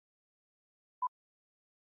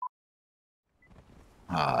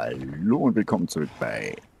Hallo und willkommen zurück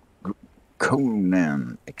bei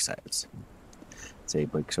Conan EXILES. Jetzt habe ich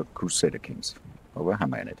bald gesagt Crusader Kings, aber haben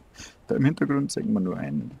wir ja nicht. Da im Hintergrund sehen wir nur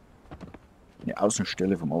eine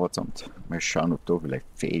Außenstelle vom Arbeitsamt. Mal schauen, ob da vielleicht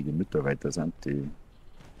fähige Mitarbeiter sind, die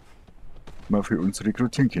wir für uns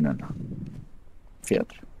rekrutieren können.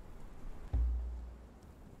 Pferd.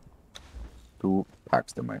 Du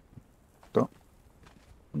parkst einmal. Da.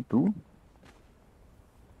 Und du?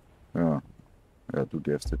 Ja. Ja, du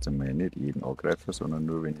darfst jetzt einmal nicht jeden angreifen, sondern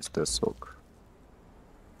nur, wenn ich das sage.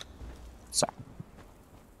 So.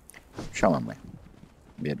 Schauen wir mal,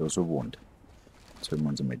 wer da so wohnt. Jetzt holen wir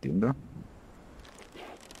uns einmal den da.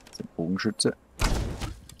 Den Bogenschütze.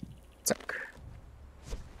 Zack.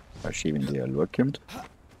 War schön, wenn der allein kommt.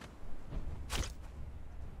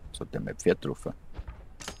 Jetzt hat der mein Pferd getroffen.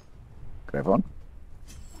 Greif an.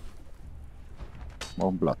 Mach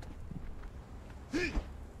ein Blatt.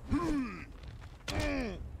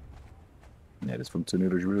 Ja, das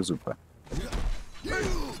funktioniert ja schon wieder super.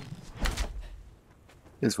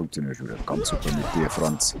 Das funktioniert schon wieder ganz super mit dir,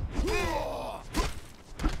 Franz.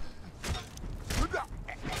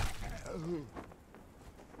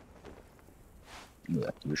 Ja,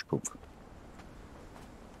 Hirschkopf.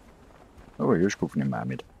 Aber Hirschkopf nehmen wir auch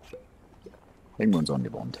mit. Hängen wir uns an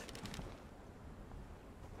die Wand.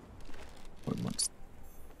 Holen wir uns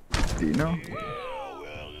den noch.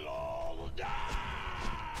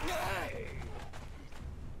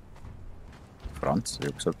 Franz, ich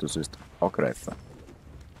hab gesagt, du sollst angreifen.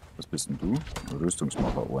 Was bist denn du?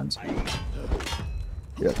 Rüstungsmacher 1.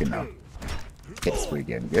 Ja, genau. Hättest du wohl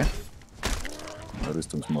gern, gell?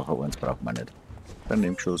 Rüstungsmacher 1 braucht man nicht.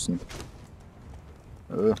 Daneben geschossen.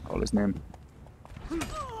 Alles nehmen.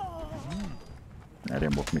 Ja, der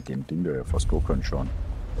macht mit dem Ding da ja fast gar keinen Schaden.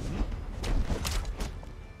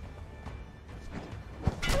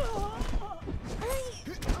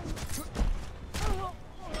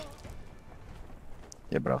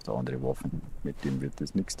 Der braucht auch andere Waffen. Mit dem wird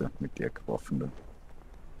das nichts da, mit der Waffen da.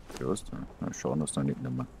 Du hast, na, schauen uns da nicht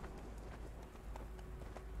mehr.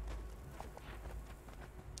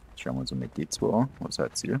 Schauen wir uns mal die zwei an. Was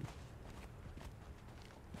seid ihr?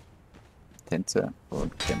 Tänzer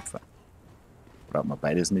und Kämpfer. Brauchen wir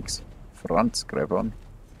beides nichts. Franz, greif an.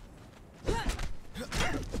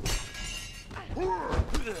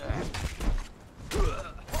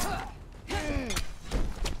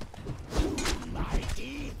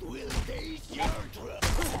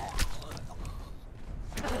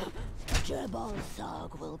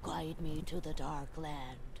 Will guide me to the dark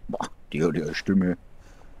land. Boah, die hat ja eine Stimme.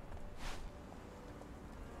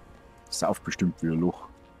 Sauf bestimmt wie ein Loch.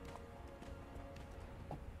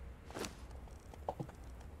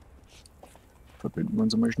 Verbinden wir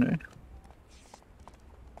uns einmal schnell.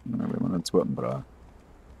 Na, wenn wir einen zweiten brauchen.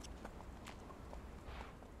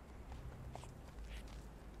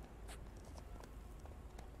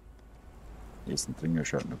 Essen trinken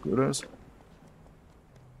schaut noch gut aus.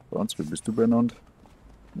 Franz, wie bist du beieinander?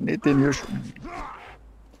 Nicht den Hirsch.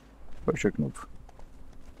 Falscher Knopf.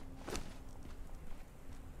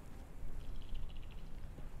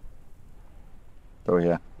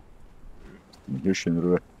 Daher. Den Hirsch in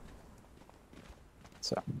Ruhe.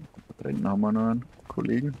 So, da drinnen haben wir noch einen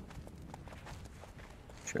Kollegen.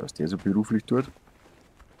 Schau, was der so beruflich tut.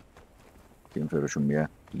 Auf jeden Fall hat er schon mehr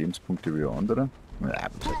Lebenspunkte wie ein anderer. Ja,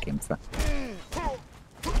 das ist ein Kämpfer.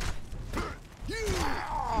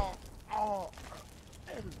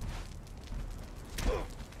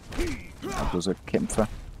 Bloß ein Kämpfer.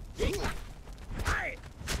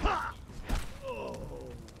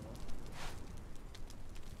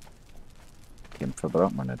 Kämpfer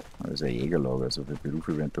braucht man nicht. Das ist ein Jägerlager, so viele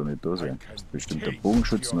Berufe werden da nicht da sein. Das ist bestimmt ein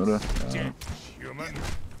Bogenschützen, oder? Ja.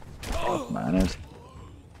 Braucht man auch nicht.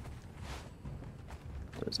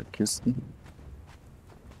 Da ist eine Kisten.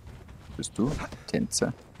 Bist du?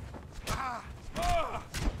 Tänzer.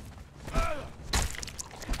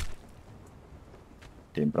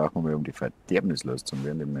 Den brauchen wir mal, um die Verderbnis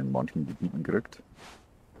loszuwerden, den man in manchen Gebieten kriegt.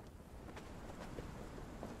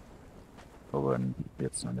 Aber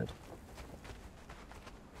jetzt noch nicht.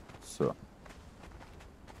 So.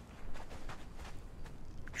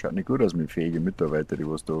 Schaut nicht gut aus mit fähigen Mitarbeitern, die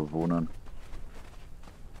was da wohnen.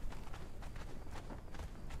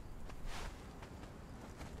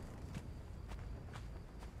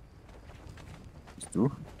 Bist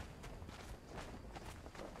du?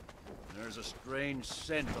 There's a strange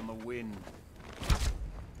scent on the wind.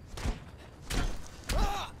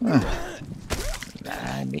 Nein,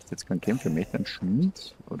 ich möchte jetzt keinen Kämpfer, ich möchte einen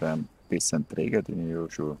Schmied oder einen besseren Träger, den ich ja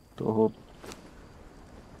schon da habe.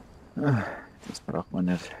 Das braucht man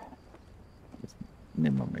nicht.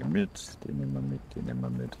 nehmen wir mal mit, den nehmen wir mit, den nehmen wir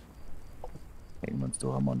mit. Hängen wir uns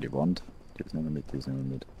da einmal an die Wand. Das nehmen wir mit, das nehmen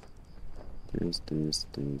wir mit.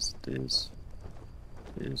 Das.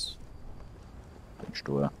 Den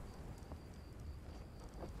Stor.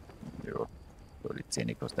 Ja, da die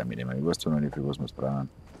Zähne kannst du auch mitnehmen. Ich weiß zwar noch nicht, für was wir es brauchen.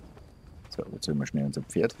 So, jetzt holen wir schnell unser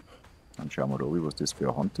Pferd. Dann schauen wir da an, was das für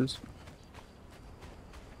eine Hand ist.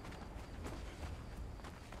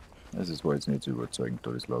 Also es war jetzt nicht so überzeugend,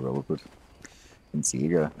 da das Lager, aber gut. Ein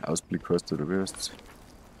Säger-Ausblick hast du, oder wie heißt es?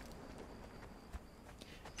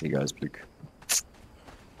 Säger-Ausblick.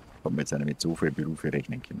 Haben wir jetzt auch nicht mit so vielen Berufen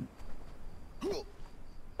rechnen können.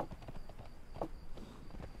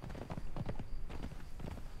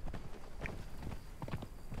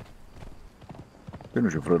 Bin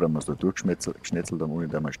schon froh, dass wir es da durchgeschnetzelt haben, ohne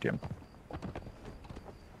dass wir sterben.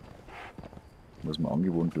 Muss man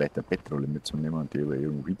angewohnt, vielleicht eine Bettrolle mitzunehmen und die aber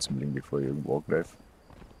irgendwo hinzulegen, bevor ich irgendwo angreife.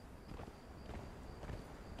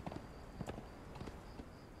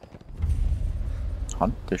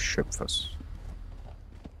 Hand des Schöpfers.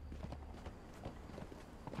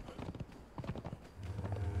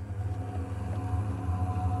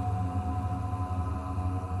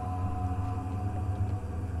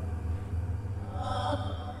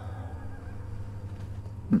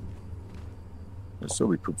 Das ist so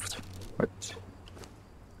gekupft. Halt.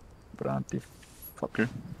 Brannt die Fackel.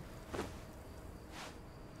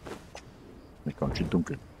 Nicht ganz schön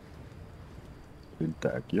dunkel.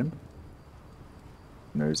 Interagieren.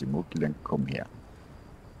 Nö, sie mag gelernt, komm her.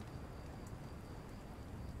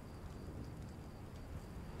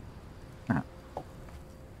 Aha.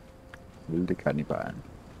 Wilde Kannibalen.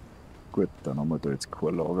 Gut, dann haben wir da jetzt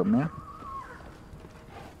kein Lager mehr.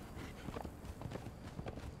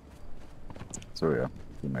 So, ja,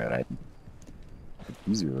 gehen wir reiten.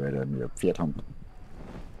 Easy, weil wir ein Pferd haben.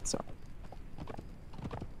 So.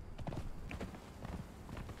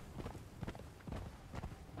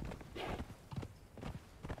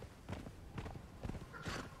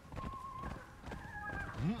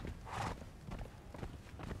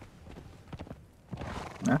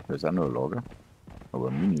 Ja, da ist auch noch ein Lager. Aber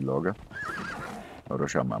ein Mini-Lager. Aber da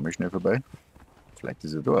schauen wir auch mal schnell vorbei. Vielleicht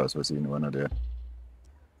ist er da aus, was ich noch einer, der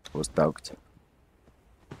was taugt.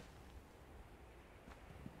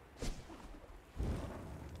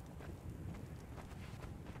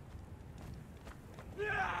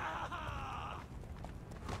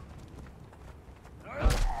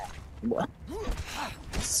 Boah.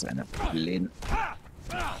 Das ist eine Pläne.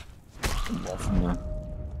 Waffen.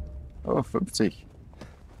 Oh, 50.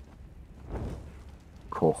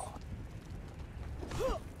 Koch.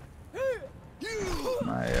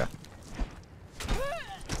 Naja.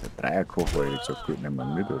 Der Dreierkoch war ich gesagt, gut, nehmen wir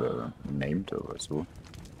mit oder named, aber so.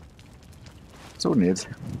 So nicht.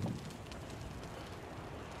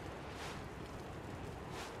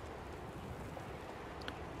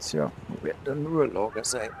 Tja, wird da nur ein Lager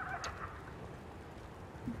sein.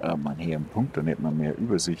 Ah, man, hier am Punkt, dann hätte man mehr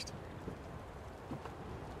Übersicht.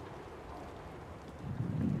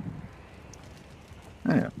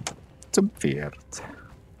 Naja, zum Pferd.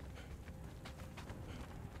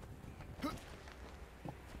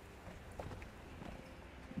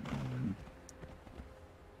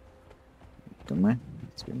 Warte mal,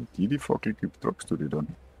 jetzt wenn ich dir die Fackel gibt, tragst du die dann.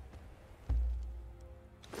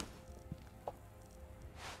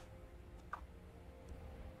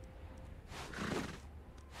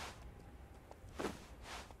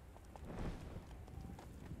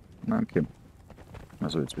 Okay.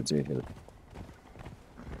 Also jetzt wird es eh hell.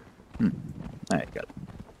 Na egal.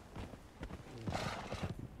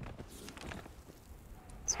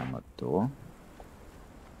 Jetzt haben wir da.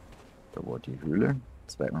 Da war die Höhle.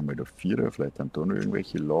 Jetzt reiten wir mal da 4er, vielleicht haben da noch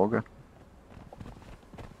irgendwelche Lager.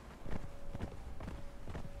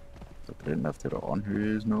 Da drin auf der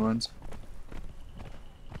Anhöhe ist noch eins.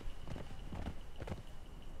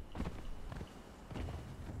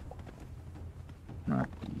 Na,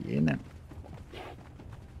 die Hyänen.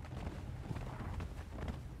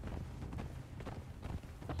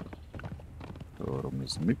 Darum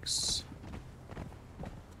ist nix.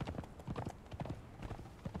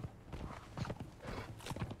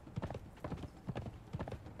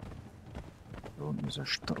 Da unten ist eine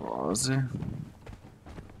Straße.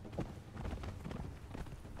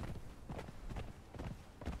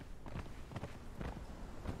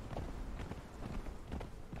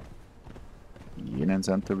 Die Hyänen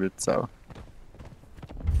sind da wie Sau.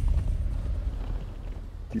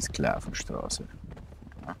 Die Sklavenstraße.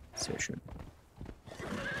 Ah, sehr schön.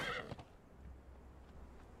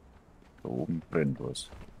 Da oben brennt was.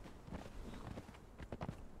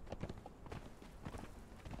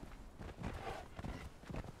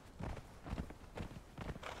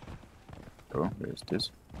 Da, wer ist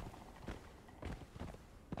das?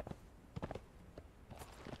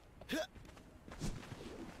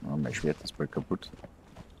 Oh, mein Schwert ist bald kaputt.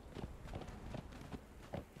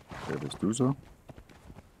 Wer bist du so?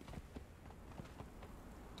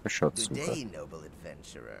 Der Good Schatzsucher. day, noble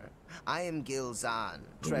adventurer. I am Gilzan,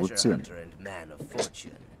 Wo treasure sind? hunter and man of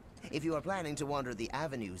fortune. If you are planning to wander the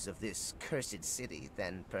avenues of this cursed city,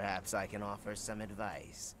 then perhaps I can offer some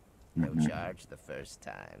advice. No charge the first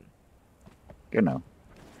time. Genau.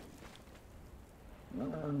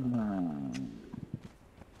 Ah.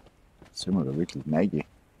 Sind wir da wirklich neige?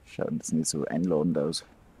 Schaut jetzt nicht so einladend aus.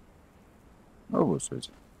 Oh, was soll's.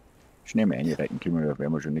 Schnell mal einreiten können wir,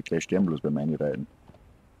 werden wir schon nicht gleich sterben, bloß beim Einreiten.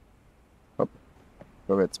 Hopp,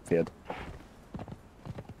 vorwärts, Pferd.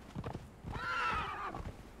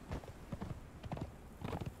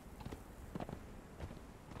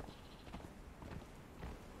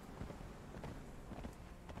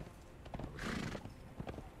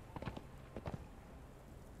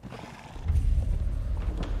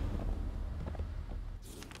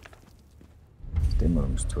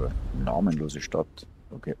 Dämmerungstor. Namenlose Stadt.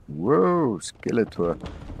 Okay. Wow, Skeletor.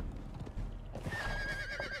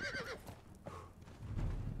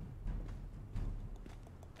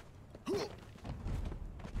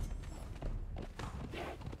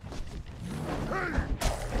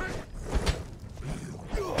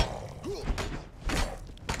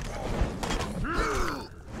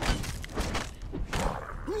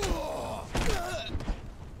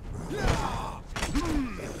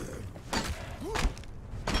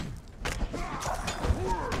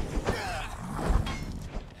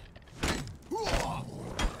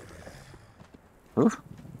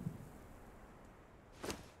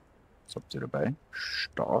 Was habt ihr dabei?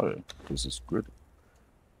 Stahl, das ist gut.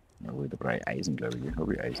 Ja, ich dabei Eisen, glaube ich.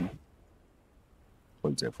 Habe ich Eisen?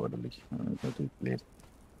 Holz erforderlich. Ja, das ist natürlich blöd.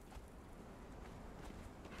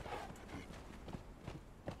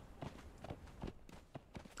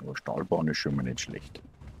 Aber Stahlbahn ist schon mal nicht schlecht.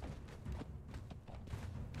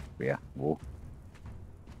 Wer? Wo?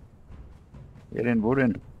 Wer denn? Wo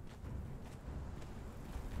denn?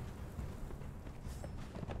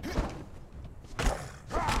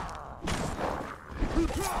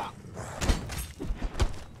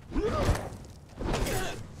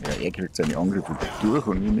 Ja, er kriegt seine Angriffe durch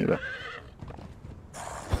und ich nicht.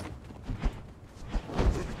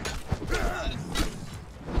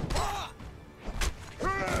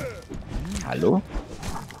 Hallo?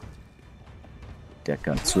 Der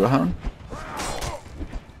kann zuhauen.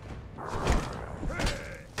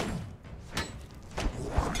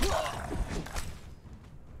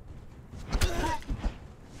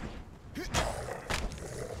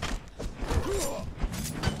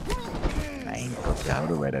 Mein Gott, der haut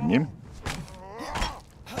da weiter nehmen.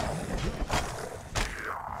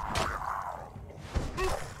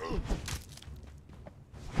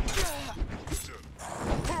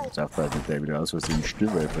 Jetzt aufpassen, dass der wieder aus Versehen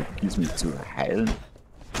stirbt, weil ich vergiss mich zu heilen.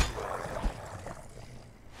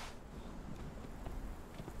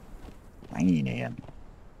 Meine Herren,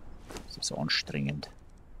 das ist anstrengend.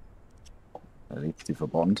 Da lebt die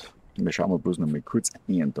Verband. Wir schauen mal bloß noch mal kurz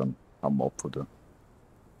rein und dann haben wir ab von da.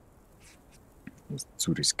 Das ist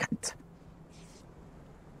zu riskant.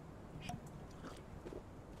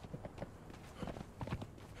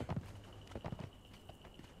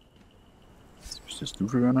 Was bist das du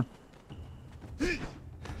für einer?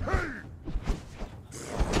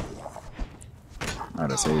 Ah,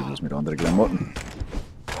 das sehe ich bloß mit anderen Klamotten.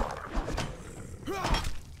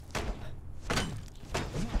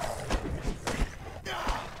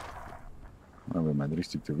 Aber man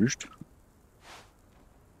richtig erwischt.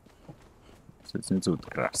 Das ist jetzt nicht so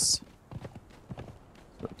krass.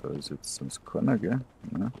 So, da ist jetzt sonst keiner, gell?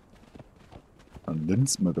 Ja. Dann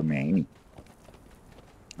linst man da mal rein.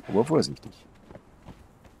 Aber vorsichtig.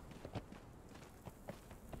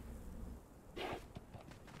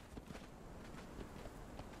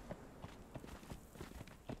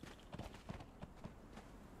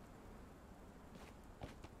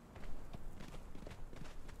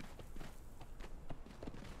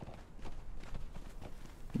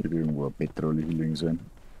 Hier wird irgendwo eine Bettrolle liegen sein.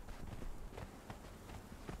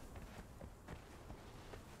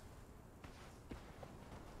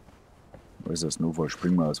 Also als Notfall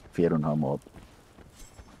springen wir aus dem Pferd und hauen ab.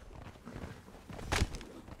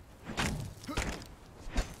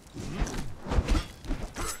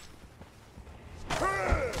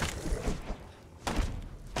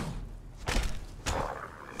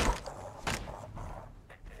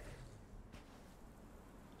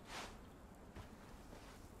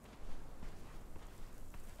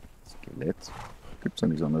 Skelett. Gibt es ja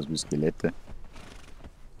nichts anderes wie Skelette.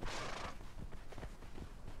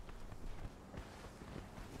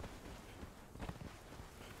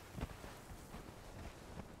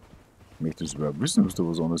 das überhaupt wissen, ob es da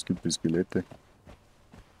was anderes gibt wie Skelette.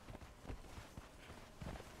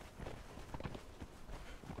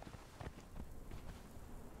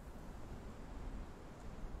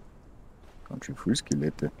 Ganz schön viele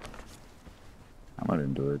Skelette. Was haben wir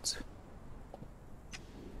denn da jetzt?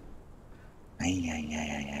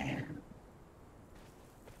 Eieieiei.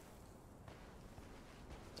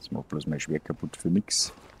 Das macht bloß mein Schwert kaputt für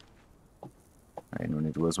nix. Weil ich noch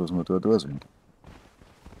nicht weiß, was wir da sind.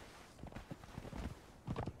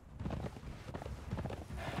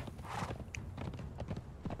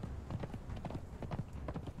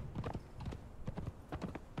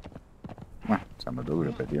 Ah, jetzt sind wir da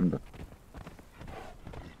wieder bei dem da.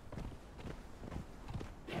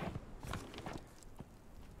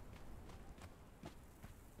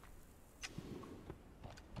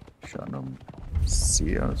 Schauen am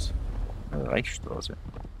See aus. Eine Reichsstraße.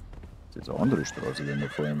 Das ist eine andere Straße, wenn wir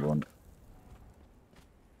vorhin waren.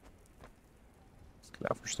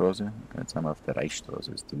 Sklavenstraße. Jetzt sind wir auf der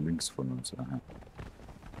Reichsstraße. Das ist da links von uns. Aha.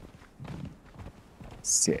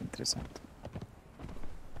 Sehr interessant.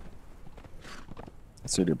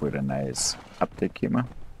 Jetzt soll ja bald ein neues Update kommen.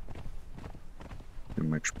 Bin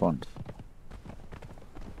mal gespannt.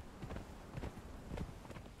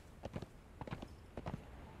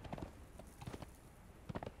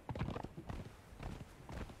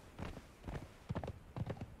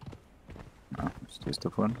 Was ist das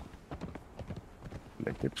davon?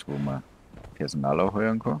 Vielleicht etwas, wo man Personal auch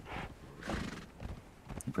heuern kann.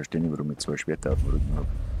 Ich verstehe nicht, warum ich zwei Schwerter auf dem Rücken habe.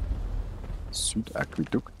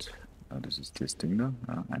 Südaquädukt. Ja, das ist das Ding da.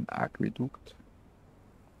 Ja, ein Aquädukt.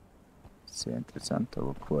 Sehr interessant,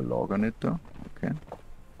 aber kein Lager nicht da. Okay.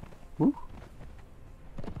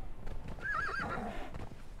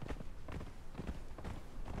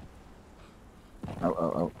 Au,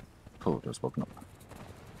 au, au. Oh, das war knapp.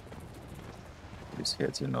 Das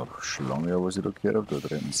hört sich nach Schlange an, was ich da gehört habe. Da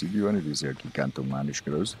drüben sehe ich eine, die ist ja gigantomanisch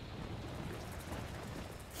groß.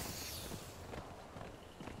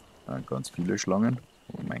 Ganz viele Schlangen.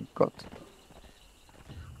 Oh mein Gott.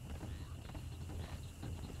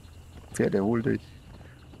 Pferde, hol dich.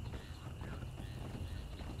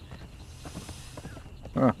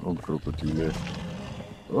 Ah, und Krokodile.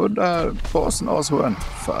 Und Bossen aushören.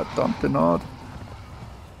 Verdammte Naht.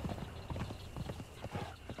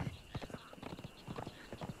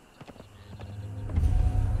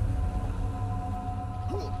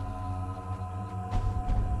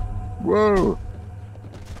 Wow!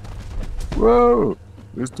 Wow!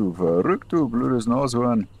 Bist du verrückt, du blödes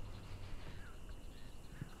Nashorn?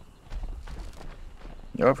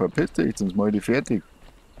 Ja, verpiss dich, sonst mach ich dich fertig.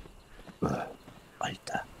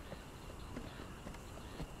 Alter.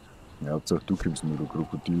 Ja, Hauptsache du kommst nur, du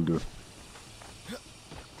Krokodil, du.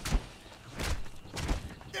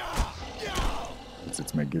 Das ist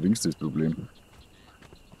jetzt mein geringstes Problem.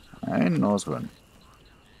 Ein Nashorn.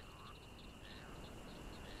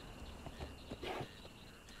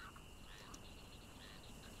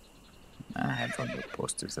 Einfach nur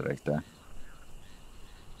Post, das reicht da.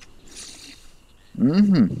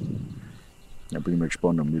 Mhm. Da bin ich mal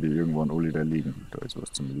gespannt, ob wir die irgendwann alle da liegen. Da ist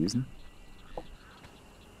was zum Lesen.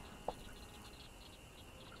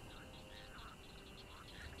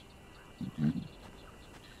 Mhm.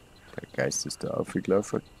 Der Geist ist da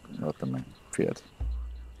aufgelaufen. Warte mal, Pferd.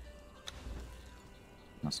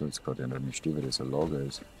 Achso, jetzt gerade ja noch nicht stehen, weil das ein Lager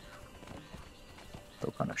ist. Da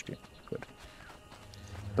kann er stehen. Gut.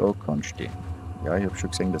 Da kann stehen. Ja, ich habe schon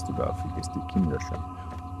gesehen, dass du da aufgehst. Die Kinder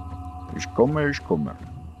schon. Ich komme, ich komme.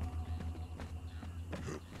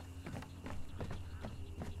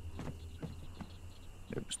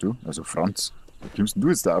 Wer bist du? Also Franz. Wie kommst denn du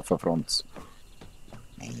jetzt da auf, Franz?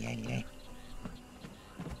 Ei.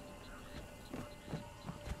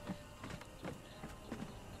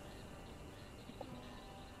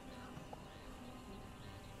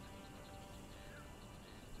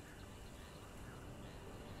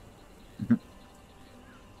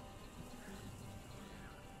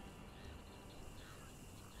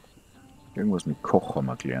 Irgendwas mit Koch haben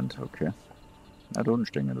wir gelernt, okay. Na, da unten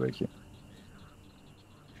stehen welche.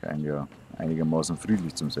 Scheinen ja einigermaßen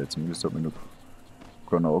friedlich zu sein. Zumindest hat mich noch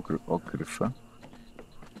keiner angegriffen.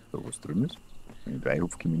 Da was drin ist. Wenn ich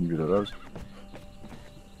reinhupfe, komme ich nie wieder raus.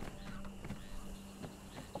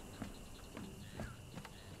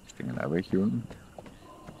 Stehen auch welche unten.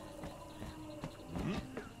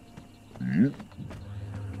 Mhm.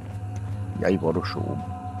 Ja, ich war doch schon oben.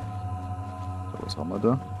 So, was haben wir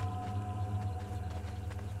da?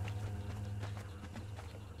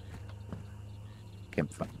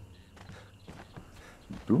 Kämpfen.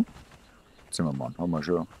 Und du? Zimmermann, haben wir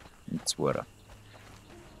schon einen Zweier.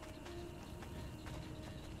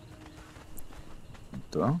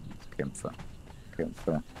 Da, Kämpfer.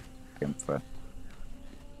 Kämpfer. Kämpfer.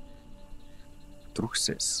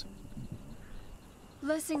 Truchsess.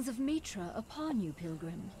 Blessings of Mitra upon you,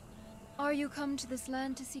 pilgrim. Are you come to this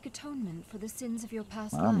land to seek atonement for the sins of your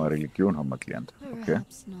past Ah, mal life? Religion haben wir gelernt. Okay.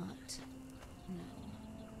 Perhaps not. No.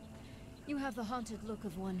 You have the haunted look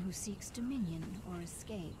of one who seeks dominion or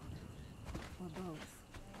escape. Or both.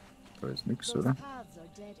 Da ist nichts, Those oder? paths are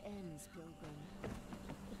dead ends, pilgrim.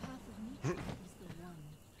 The path of Mitra is the one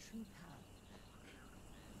true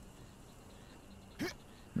path.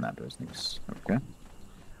 Nein, da ist nichts. Okay.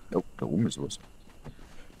 Oh, da oben ist was.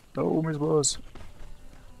 Da oben ist was.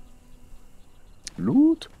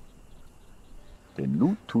 Loot. Den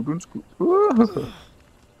Loot tut uns gut.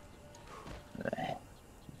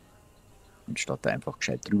 Anstatt da einfach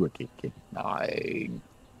gescheit drüber geht. Nein.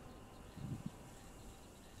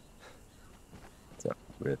 So,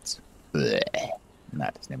 jetzt.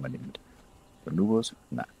 Nein, das nehmen wir nicht mit. Da nur was?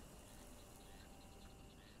 Nein.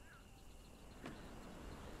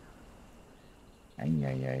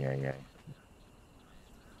 Eieieiei.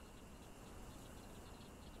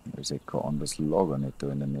 Da ist ja kein anderes Lager nicht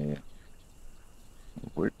da in der Nähe.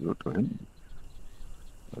 Obwohl, ja, da hinten.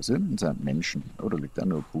 Da hinten sind Menschen. Oh, da liegt auch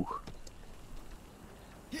noch ein Buch.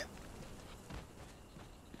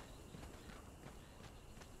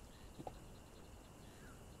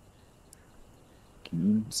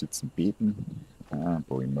 Knien, sitzen, beten. Ah, ein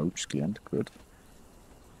paar Emojis gelernt, gut.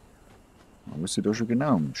 Man muss sich da schon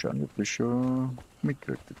genau umschauen. Ich habe das schon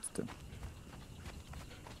mitgekriegt jetzt.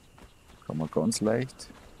 Kann man ganz leicht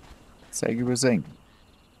zeigen übersehen.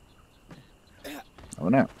 Aber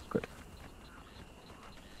naja, gut.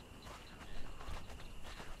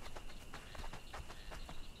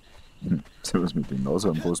 Sowas mit den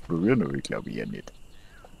Nashorn-Post probieren, aber ich glaube eher nicht.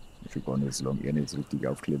 Schon gar nicht, solange er nicht so richtig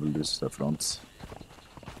aufgelevelt ist, der Franz.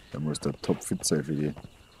 Da muss der topfit sein für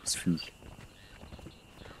das Viech.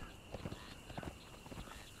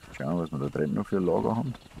 Schauen wir, was wir da drin noch für ein Lager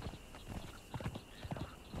haben.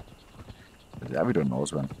 Das ist auch wieder ein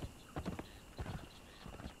Nashorn.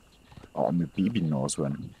 Ah, mit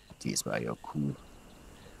Baby-Nashorn. Das war ja cool.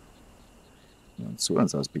 Ja, und so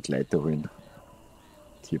eins als Begleiter holen.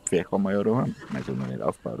 Tierpferd haben wir ja daheim. Also noch nicht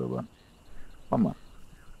aufgebaut, aber haben wir.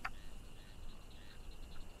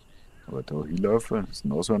 Aber da hinlaufen, das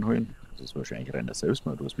Nashorn holen, das ist wahrscheinlich reiner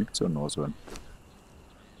Selbstmord. Was wiegt so ein Nashorn?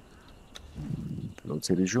 Lohnt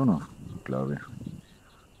sich das schon noch, glaube ich.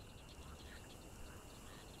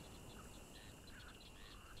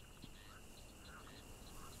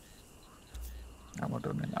 Haben wir da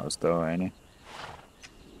einen Ausdauer rein.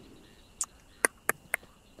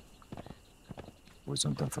 Wo ich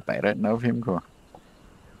unter dem Vorbeireiten aufheben kann.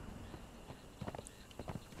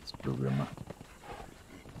 Das probieren wir.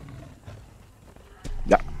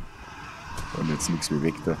 Ja. Und jetzt nichts wie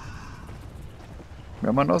weg da. Wir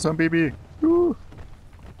haben ein Nashorn-Baby.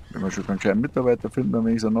 Wenn wir schon keinen kleinen Mitarbeiter finden, dann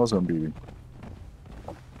wenigstens ein Nashorn-Baby.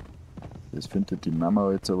 Das findet die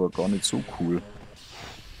Mama jetzt aber gar nicht so cool.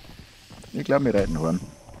 Ich glaube, wir reiten Horn.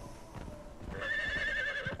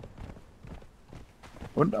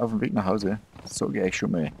 Und auf dem Weg nach Hause sage ich euch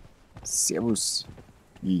schon mal Servus.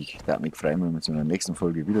 Ich darf mich freuen, wenn wir uns in der nächsten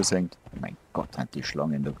Folge wiedersehen. Mein Gott, sind die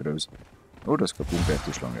Schlangen da groß. Oh, das ist kein Bumbär,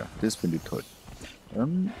 die Schlange. Ja. Das finde ich toll.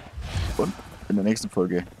 Und in der nächsten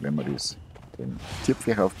Folge werden wir den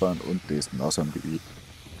Tierpferd aufbauen und das Nashorn-Baby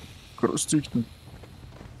großzüchten.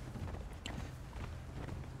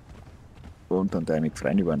 Und dann da mich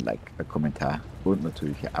freuen über ein Like, ein Kommentar und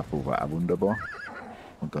natürlich ein Abo war auch wunderbar.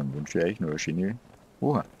 Und dann wünsche ich euch noch eine schöne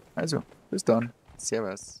Woche. Also, bis dann.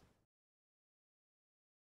 Servus.